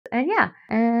And yeah.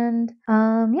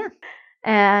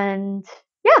 And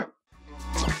yeah.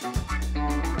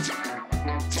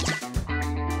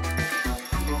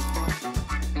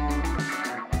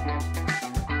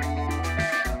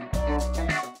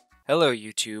 Hello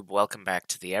YouTube, welcome back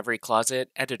to the Every Closet.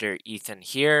 Editor Ethan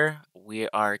here. We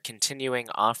are continuing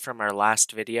off from our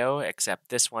last video, except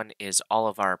this one is all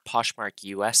of our Poshmark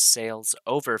US sales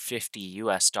over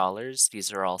 $50.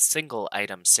 These are all single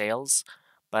item sales.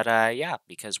 But yeah,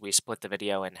 because we split the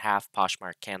video in half,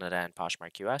 Poshmark Canada and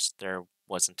Poshmark US, there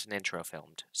wasn't an intro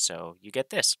filmed. So you get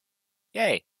this.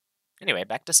 Yay! Anyway,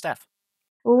 back to Steph.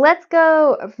 Let's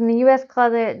go from the US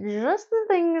closet, just the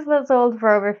things that sold for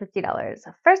over $50.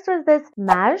 First was this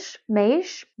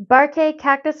Mage Barquet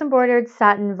Cactus Embroidered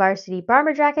Satin Varsity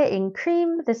Bomber Jacket in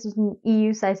cream. This is an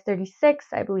EU size 36.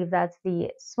 I believe that's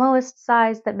the smallest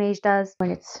size that Mage does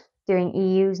when it's doing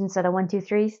EUs instead of 1, 2,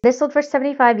 3s. This sold for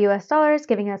 $75,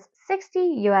 giving us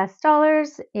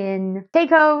 $60 in take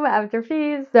home after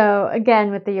fees. So again,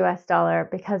 with the US dollar,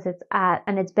 because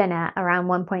it's been at around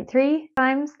 1.3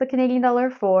 times the Canadian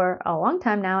dollar for a long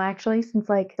time now, actually, since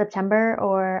like September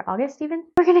or August even.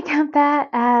 We're gonna count that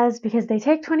as, because they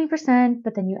take 20%,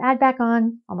 but then you add back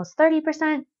on almost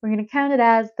 30%, we're gonna count it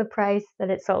as the price that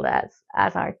it sold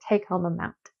as our take home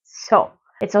amount. So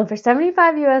it sold for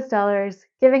 $75,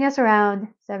 giving us around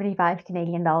 75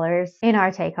 Canadian dollars in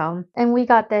our take home. And we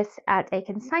got this at a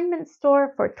consignment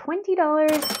store for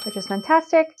 $20, which is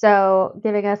fantastic. So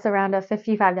giving us around a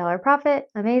 $55 profit.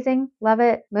 Amazing. Love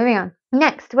it. Moving on.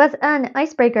 Next was an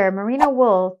icebreaker merino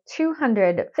wool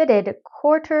 200 fitted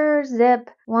quarter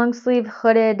zip long sleeve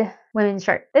hooded women's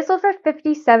shirt. This sold for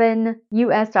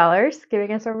 $57,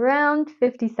 giving us around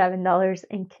 $57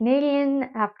 in Canadian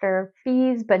after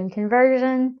fees, but in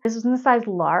conversion. This was in the size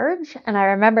large, and I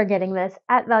remember getting this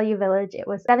at Value Village. It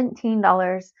was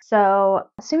 $17. So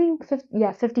assuming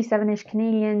 57-ish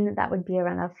Canadian, that would be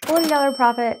around a $40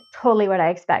 profit. Totally what I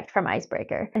expect from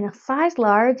icebreaker. And a size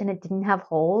large, and it didn't have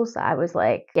holes. I was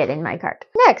like, get in my cart.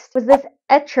 Next was this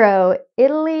Etro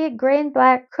Italy gray and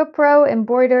black Cupro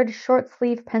embroidered short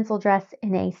sleeve pencil dress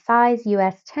in a size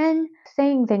US 10.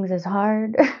 Saying things is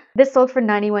hard. This sold for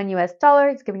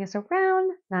 $91, giving us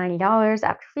around $90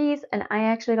 after fees, and I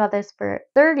actually got this for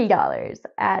 $30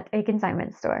 at a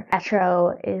consignment store.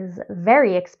 Etro is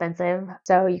very expensive,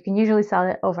 so you can usually sell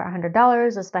it over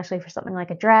 $100, especially for something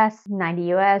like a dress.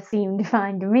 90 US seemed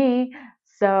fine to me.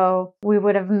 So we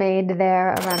would have made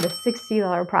there around a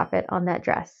 $60 profit on that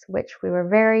dress, which we were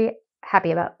very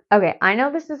happy about. Okay, I know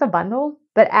this is a bundle,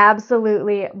 but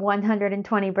absolutely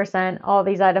 120% all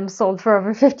these items sold for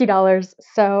over $50.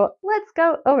 So let's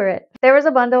go over it. There was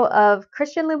a bundle of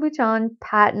Christian Louboutin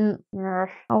patent.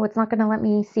 Oh, it's not going to let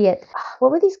me see it.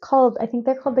 What were these called? I think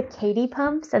they're called the Katie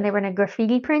pumps, and they were in a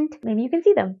graffiti print. Maybe you can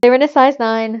see them. They were in a size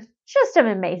 9. Just an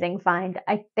amazing find.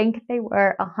 I think they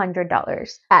were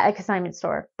 $100 at a consignment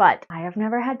store, but I have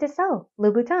never had to sell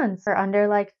Louboutins for under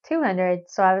like $200.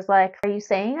 So I was like, are you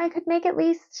saying I could make at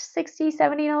least $60,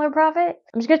 $70 profit?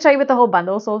 I'm just gonna tell you what the whole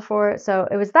bundle sold for. So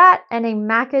it was that and a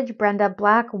Mackage Brenda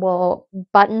black wool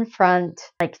button front,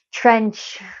 like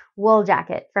trench wool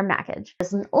jacket from Mackage.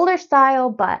 It's an older style,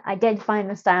 but I did find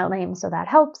the style name, so that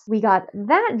helps. We got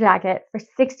that jacket for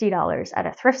 $60 at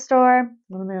a thrift store,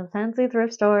 one of the fancy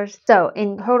thrift stores. So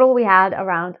in total, we had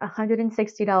around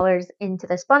 $160 into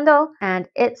this bundle, and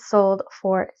it sold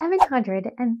for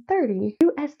 $730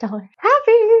 US.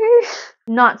 Happy!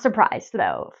 Not surprised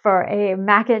though, for a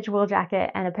Mackage wool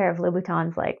jacket and a pair of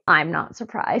Louboutins, like, I'm not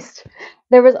surprised.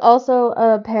 There was also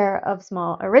a pair of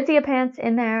small Aritzia pants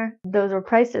in there. Those were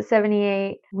priced at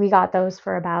 $78. We got those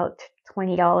for about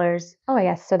 $20. Oh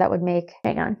yes, so that would make,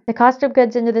 hang on. The cost of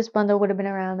goods into this bundle would have been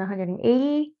around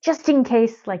 $180, just in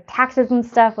case, like taxes and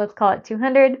stuff, let's call it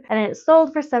 $200. And it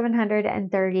sold for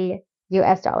 $730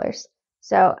 US.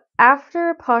 So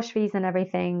after Posh fees and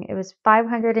everything, it was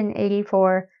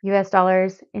 $584 US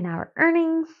in our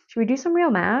earnings. Should we do some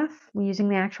real math using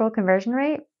the actual conversion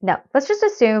rate? No, let's just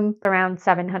assume around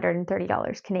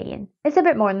 $730 Canadian. It's a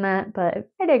bit more than that, but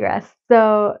I digress.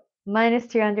 So minus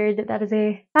 200, that is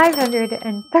a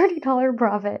 $530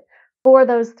 profit for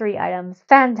those 3 items.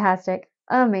 Fantastic,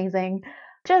 amazing,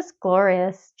 just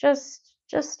glorious, just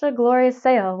a glorious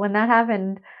sale. When that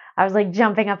happened, I was like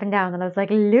jumping up and down, and I was like,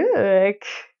 look.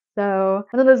 So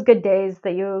one of those good days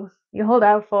that you hold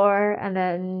out for, and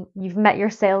then you've met your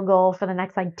sale goal for the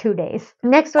next like 2 days.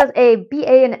 Next was a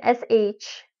BA and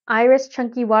SH Iris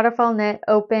chunky waterfall knit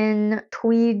open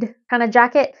tweed kind of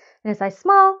jacket in a size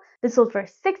small. This sold for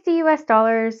 $60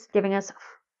 US, giving us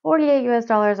 $48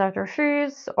 US after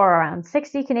fees, or around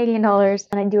 60 Canadian dollars.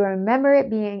 And I do remember it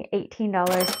being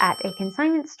 $18 at a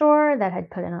consignment store that had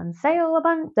put it on sale a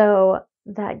bunch. So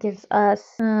that gives us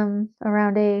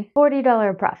around a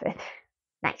 $40 profit.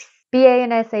 Nice. BA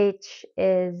and SH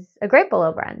is a great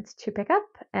bolo brand to pick up,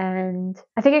 and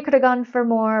I think it could have gone for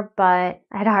more, but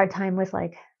I had a hard time with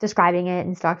like describing it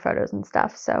in stock photos and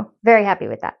stuff, so very happy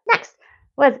with that. Next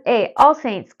was a All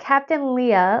Saints Captain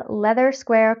Leah leather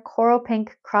square coral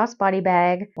pink crossbody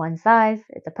bag, one size,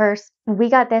 it's a purse. We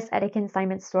got this at a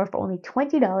consignment store for only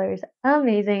 $20,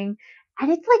 amazing,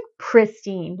 and it's like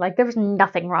pristine, like there was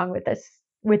nothing wrong with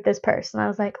this purse, and I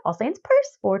was like, All Saints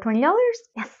purse for $20?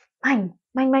 Yes. Mine.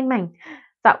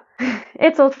 So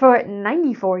it sold for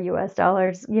 $94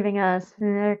 US, giving us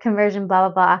conversion blah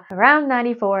blah blah around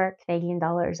 94 Canadian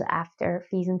dollars after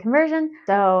fees and conversion.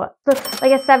 So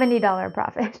like a $70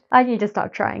 profit. I need to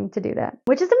stop trying to do that,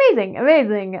 which is amazing.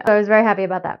 So I was very happy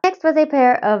about that. Next was a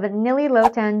pair of Nilly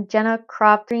Lotan Jenna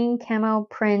crop green camo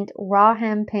print raw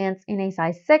hem pants in a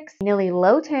size 6. Nilly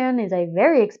Lotan is a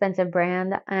very expensive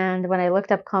brand, and when I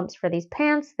looked up comps for these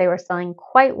pants, they were selling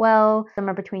quite well,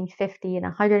 somewhere between $50 and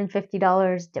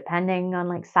 $150 depending on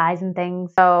like size and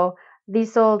things. So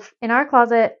these sold in our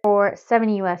closet for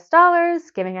 $70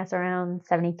 US, giving us around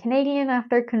 70 Canadian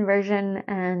after conversion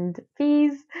and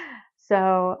fees.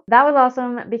 So that was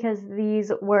awesome because these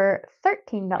were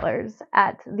 $13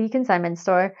 at the consignment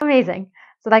store. Amazing.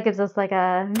 So that gives us like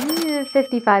a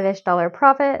 $55-ish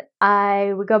profit.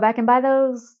 I would go back and buy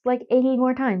those like 80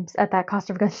 more times at that cost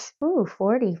of goods. Ooh,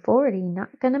 40, not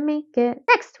gonna make it.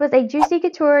 Next was a Juicy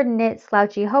Couture knit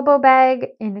slouchy hobo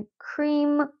bag in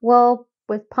cream wool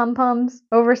with pom-poms,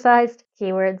 oversized,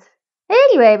 keywords.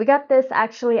 Anyway, we got this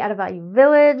actually at a Value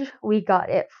Village. We got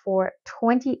it for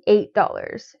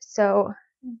 $28. So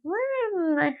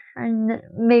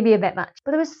maybe a bit much,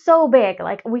 but it was so big,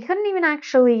 like we couldn't even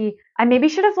actually, I maybe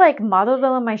should have like modeled it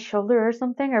on my shoulder or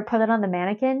something, or put it on the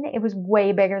mannequin. It was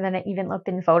way bigger than it even looked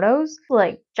in photos,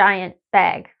 like giant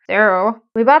bag. So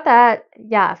we bought that,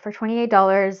 yeah, for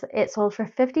 $28. It sold for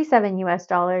 $57 US.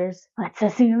 Let's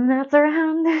assume that's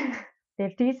around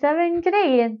 57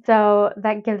 Canadian. So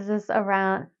that gives us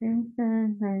around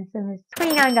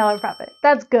 $29 profit.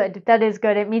 That's good. That is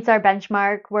good. It meets our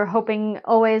benchmark. We're hoping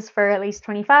always for at least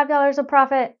 $25 of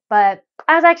profit, but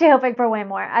I was actually hoping for way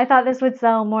more. I thought this would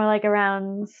sell more like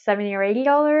around $70 or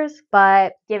 $80,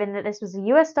 but given that this was a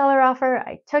US dollar offer,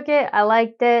 I took it, I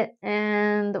liked it,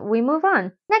 and we move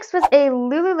on. Next was a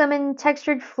Lululemon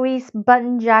textured fleece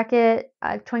button jacket,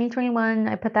 2021.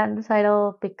 I put that in the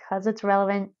title because it's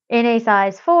relevant. In a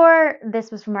size 4,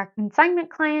 this was from our consignment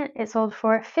client. It sold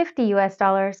for $50 US,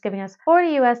 giving us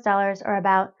 $40 US, or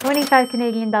about 25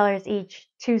 Canadian dollars each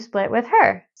to split with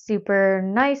her. Super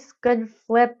nice, good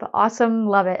flip, awesome,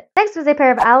 love it. Next was a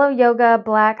pair of Aloe Yoga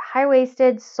black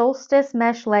high-waisted solstice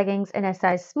mesh leggings in a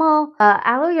size small.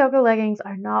 Aloe Yoga leggings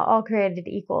are not all created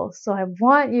equal, so I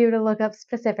want you to look up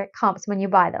specific comps when you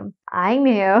buy them. I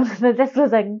knew that this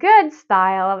was a good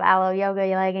style of Aloe Yoga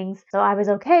leggings, so I was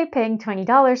okay paying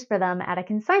 $20 for them at a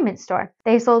consignment store.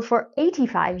 They sold for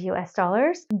 $85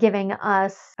 US, giving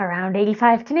us around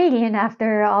 85 Canadian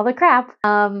after all the crap,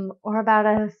 or about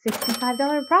a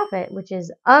 $65 profit, which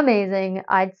is amazing.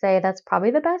 I'd say that's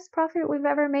probably the best profit we've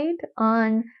ever made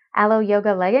on Aloe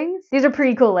Yoga leggings. These are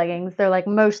pretty cool leggings. They're like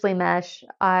mostly mesh.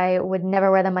 I would never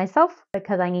wear them myself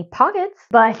because I need pockets,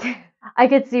 but I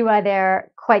could see why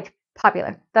they're quite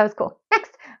popular. That was cool.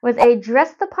 Next was a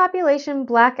Dress the Population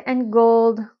black and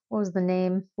gold, what was the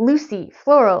name? Lucy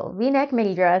floral v-neck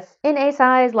mini dress in a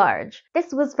size large.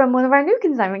 This was from one of our new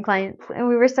consignment clients, and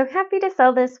we were so happy to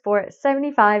sell this for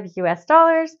 $75 US.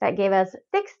 That gave us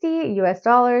 $60 US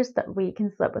that we can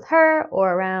split with her,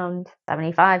 or around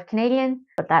 75 Canadian,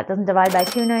 but that doesn't divide by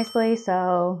 2 nicely,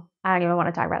 so I don't even want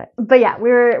to talk about it. But yeah, we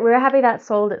were happy that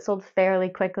sold. It sold fairly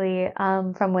quickly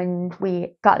from when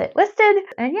we got it listed.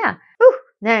 And yeah, whew,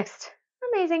 next.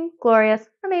 Amazing, glorious,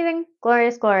 amazing,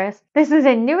 glorious, glorious. This is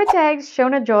a New Tags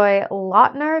Shona Joy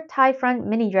Lautner tie front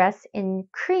mini dress in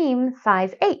cream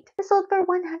size 8. This sold for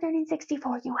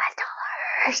 $164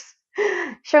 US.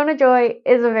 Shona Joy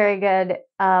is a very good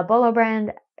bolo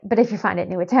brand, but if you find it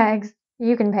New Tags,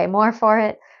 you can pay more for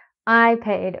it. I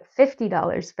paid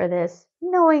 $50 for this,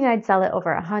 knowing I'd sell it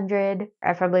over 100,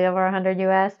 preferably over 100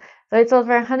 US. So it sold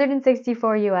for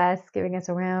 164 US, giving us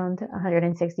around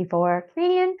 164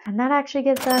 Canadian. And that actually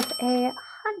gives us a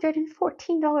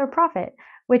 $114 profit,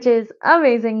 which is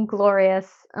amazing,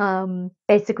 glorious.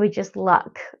 Basically just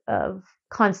luck of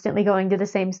constantly going to the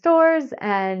same stores,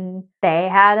 and they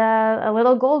had a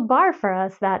little gold bar for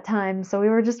us that time. So we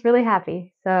were just really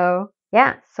happy. So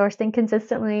yeah, sourcing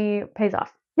consistently pays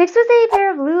off. Next was a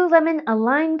pair of Lululemon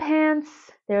Align pants.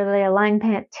 They're the Align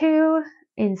Pant 2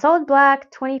 in solid black,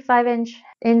 25-inch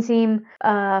inseam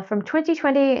from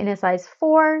 2020 in a size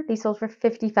 4. These sold for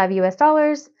 $55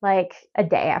 US, like a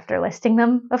day after listing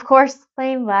them, of course.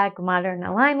 Plain black modern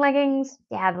Align leggings.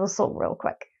 Yeah, those sold real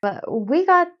quick. But we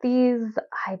got these,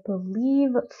 I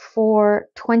believe, for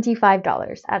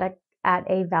 $25 at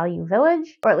a Value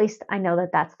Village, or at least I know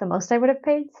that that's the most I would have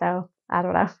paid, so I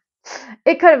don't know.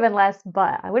 It could have been less,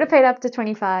 but I would have paid up to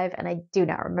 25, and I do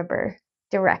not remember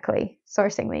directly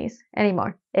sourcing these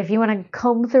anymore. If you want to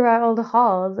comb through our old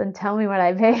hauls and tell me what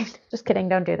I paid, just kidding,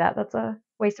 don't do that. That's a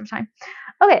waste of time.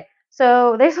 Okay,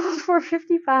 so they sold for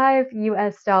 $55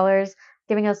 US,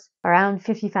 giving us around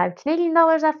 55 Canadian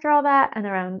dollars after all that, and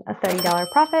around a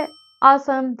 $30 profit.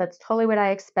 Awesome, that's totally what I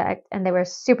expect, and they were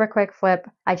super quick flip.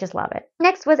 I just love it.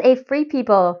 Next was a Free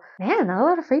People. Man, not a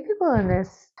lot of Free People in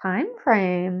this time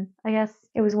frame. I guess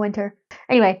it was winter.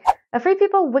 Anyway, a Free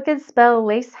People Wicked Spell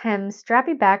lace hem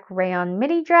strappy back rayon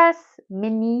mini dress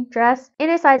in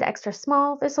a size extra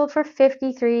small. This sold for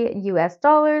 $53 US.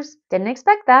 Didn't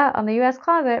expect that on the US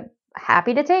Closet.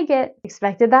 Happy to take it.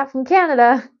 Expected that from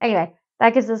Canada. Anyway,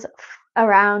 that gives us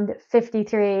around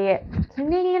 53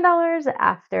 Canadian dollars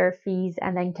after fees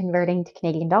and then converting to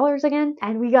Canadian dollars again.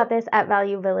 And we got this at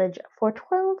Value Village for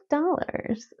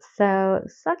 $12. So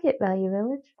suck it, Value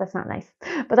Village. That's not nice.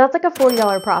 But that's like a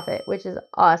 $40 profit, which is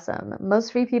awesome.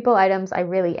 Most Free People items, I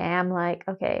really am like,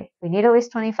 okay, we need at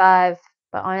least 25,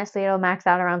 but honestly, it'll max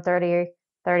out around 30,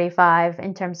 35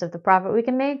 in terms of the profit we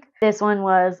can make. This one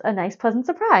was a nice, pleasant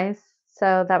surprise.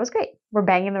 So that was great. We're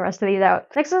banging the rest of these out.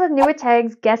 Next is the Nua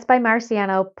Tags Guess by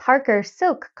Marciano Parker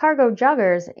Silk Cargo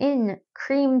Joggers in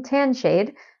cream tan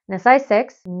shade in a size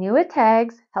 6. Nua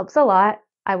Tags helps a lot.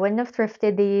 I wouldn't have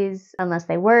thrifted these unless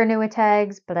they were Nua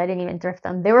Tags, but I didn't even thrift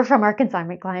them. They were from our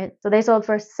consignment client. So they sold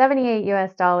for $78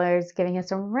 US, giving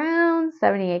us around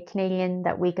 78 Canadian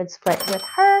that we could split with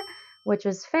her, which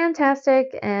was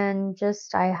fantastic, and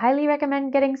just I highly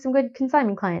recommend getting some good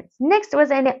consignment clients. Next was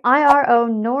an IRO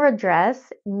Nora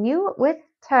dress, new with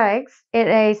tags. It's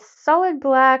a solid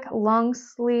black long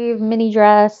sleeve mini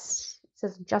dress. It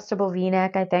says adjustable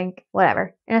V-neck, I think.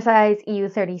 Whatever. In a size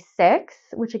EU36,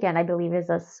 which again I believe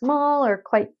is a small or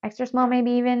quite extra small,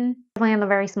 maybe even. Definitely on the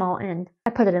very small end.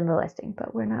 I put it in the listing,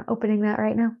 but we're not opening that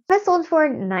right now. That sold for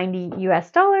 $90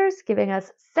 US, giving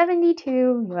us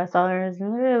 $72 US,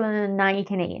 90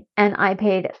 Canadian. And I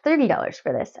paid $30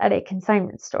 for this at a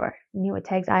consignment store. Nua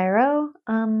Tags IRO.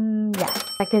 Yeah.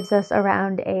 That gives us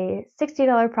around a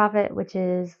 $60 profit, which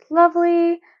is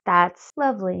lovely. That's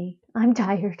lovely. I'm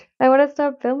tired. I want to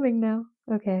stop filming now.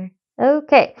 Okay.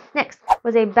 Okay, next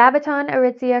was a Babaton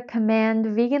Aritzia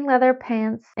Command vegan leather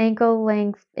pants, ankle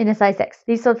length in a size 6.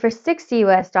 These sold for $60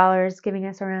 US, giving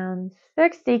us around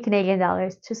 60 Canadian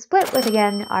dollars to split with,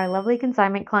 again, our lovely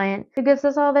consignment client who gives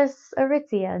us all this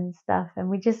Aritzia and stuff, and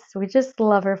we just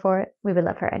love her for it. We would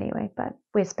love her anyway, but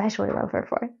we especially love her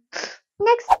for it.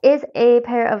 Next is a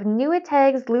pair of Nua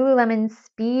Tags Lululemon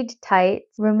Speed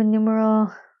Tights, Roman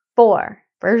numeral 4,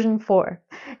 version 4,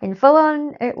 in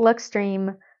full-on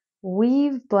Luxtreme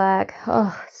weave black.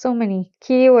 Oh, so many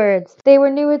keywords. They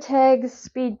were Nua Tags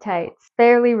Speed Tights,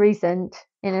 fairly recent,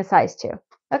 in a size 2.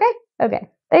 Okay.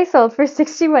 They sold for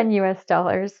 $61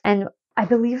 US, and I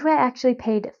believe I actually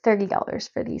paid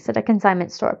 $30 for these at a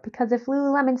consignment store, because if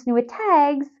Lululemon's Nua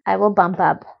Tags, I will bump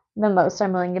up the most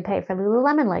I'm willing to pay for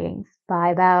Lululemon leggings by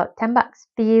about $10.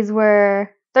 These were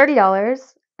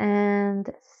 $30 and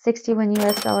 $61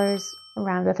 US,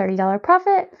 around a $30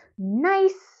 profit.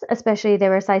 Nice, especially they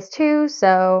were size 2,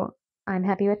 so I'm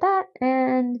happy with that.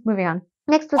 And moving on.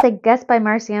 Next was a Guess by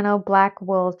Marciano black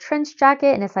wool trench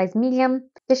jacket in a size medium.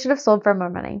 This should have sold for more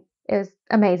money. It was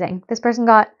amazing. This person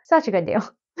got such a good deal.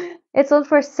 It sold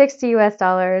for $60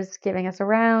 US, giving us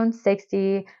around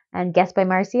 60. And Guess by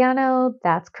Marciano,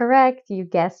 that's correct. You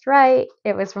guessed right.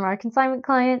 It was from our consignment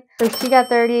client. So she got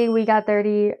 30, we got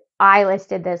 30. I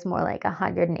listed this more like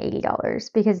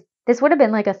 $180 because this would have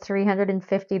been like a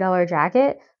 $350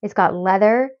 jacket. It's got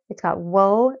leather, it's got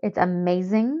wool, it's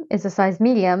amazing. It's a size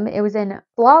medium. It was in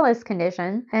flawless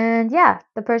condition. And yeah,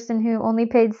 the person who only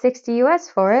paid 60 US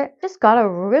for it just got a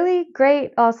really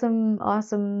great,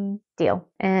 awesome deal.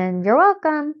 And you're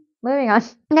welcome. Moving on.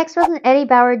 Next was an Eddie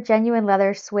Bauer genuine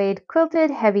leather suede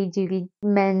quilted heavy duty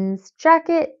men's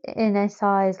jacket in a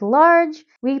size large.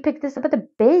 We picked this up at the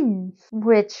bin,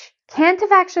 which can't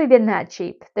have actually been that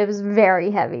cheap. It was very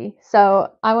heavy.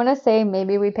 So I want to say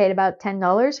maybe we paid about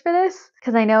 $10 for this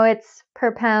because I know it's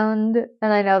per pound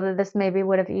and I know that this maybe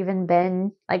would have even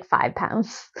been like 5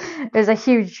 pounds. It was a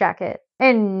huge jacket.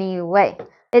 Anyway.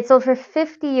 It sold for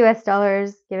 $50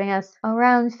 US, giving us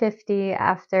around 50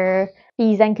 after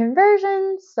fees and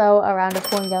conversions, so around a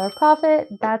 $40 profit.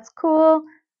 That's cool.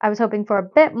 I was hoping for a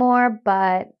bit more,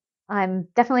 but I'm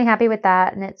definitely happy with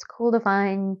that, and it's cool to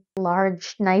find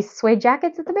large, nice suede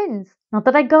jackets at the bins. Not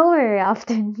that I go very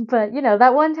often, but you know,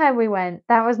 that one time we went,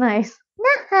 that was nice.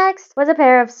 Next was a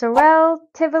pair of Sorel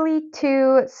Tivoli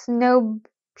 2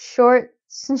 short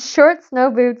snow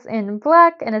boots in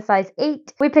black and a size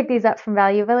 8. We picked these up from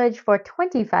Value Village for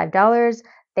 $25.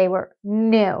 They were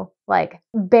new, like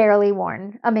barely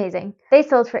worn. Amazing. They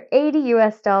sold for $80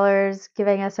 US,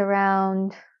 giving us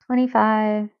around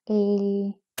 25,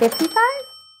 80, 55?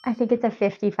 I think it's a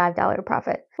 $55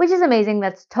 profit, which is amazing.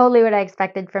 That's totally what I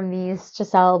expected from these to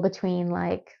sell between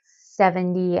like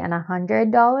 $70 and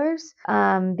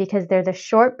 $100, because they're the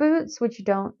short boots, which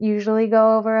don't usually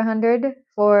go over $100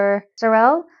 for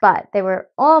Sorel, but they were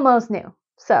almost new.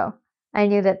 So I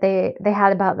knew that they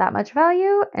had about that much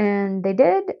value, and they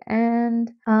did,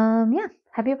 and yeah,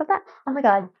 happy about that. Oh my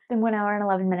god, it's been 1 hour and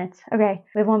 11 minutes. Okay,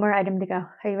 we have one more item to go.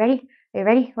 Are you ready? Are you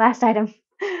ready? Last item.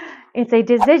 It's a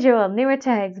Desidual newer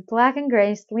tags, black and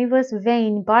gray, sleeveless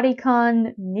vein,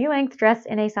 bodycon, knee-length dress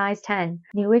in a size 10.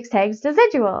 New tags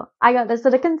Desidual. I got this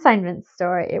at a consignment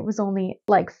store. It was only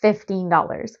like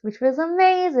 $15, which was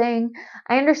amazing.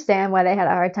 I understand why they had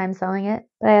a hard time selling it,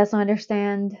 but I also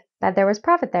understand that there was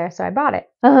profit there, so I bought it.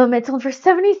 It sold for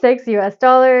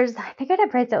 $76. I think I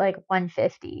had priced it like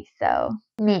 $150, so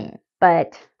meh,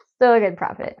 but still a good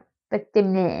profit. But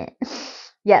meh.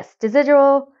 Yes,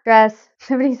 Desidual dress,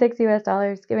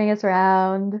 $76, giving us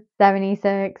around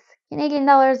 76 Canadian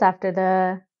dollars after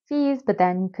the fees, but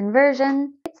then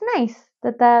conversion. It's nice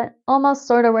that almost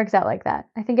sort of works out like that.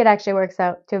 I think it actually works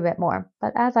out to a bit more.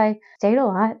 But as I state a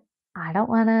lot, I don't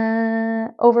want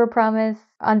to overpromise,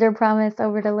 underpromise,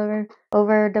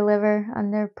 overdeliver,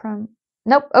 underpromise.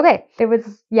 Nope. Okay. It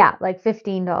was, yeah, like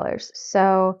 $15.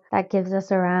 So that gives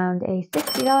us around a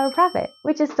 $60 profit,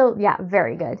 which is still, yeah,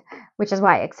 very good, which is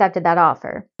why I accepted that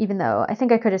offer, even though I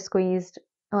think I could have squeezed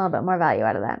a little bit more value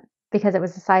out of that because it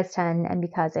was a size 10 and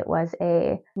because it was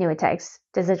a Nuitex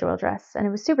Desidual dress, and it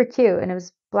was super cute, and it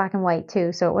was black and white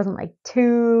too, so it wasn't like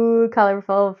too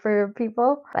colorful for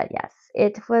people. But yes,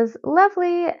 it was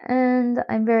lovely, and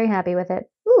I'm very happy with it.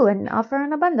 Ooh, an offer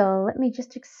on a bundle. Let me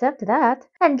just accept that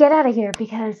and get out of here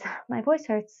because my voice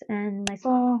hurts and my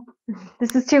soul.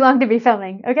 This is too long to be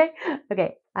filming, okay?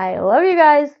 Okay, I love you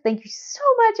guys. Thank you so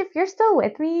much. If you're still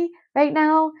with me right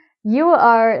now, you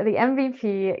are the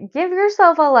MVP. Give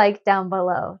yourself a like down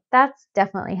below. That's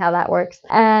definitely how that works.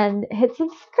 And hit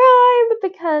subscribe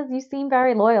because you seem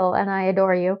very loyal and I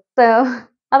adore you. So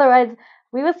otherwise,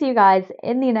 we will see you guys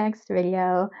in the next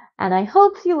video. And I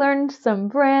hope you learned some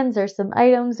brands or some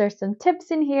items or some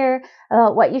tips in here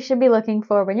about what you should be looking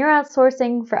for when you're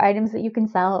outsourcing for items that you can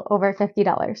sell over $50.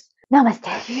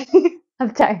 Namaste.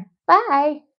 I'm tired.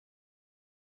 Bye.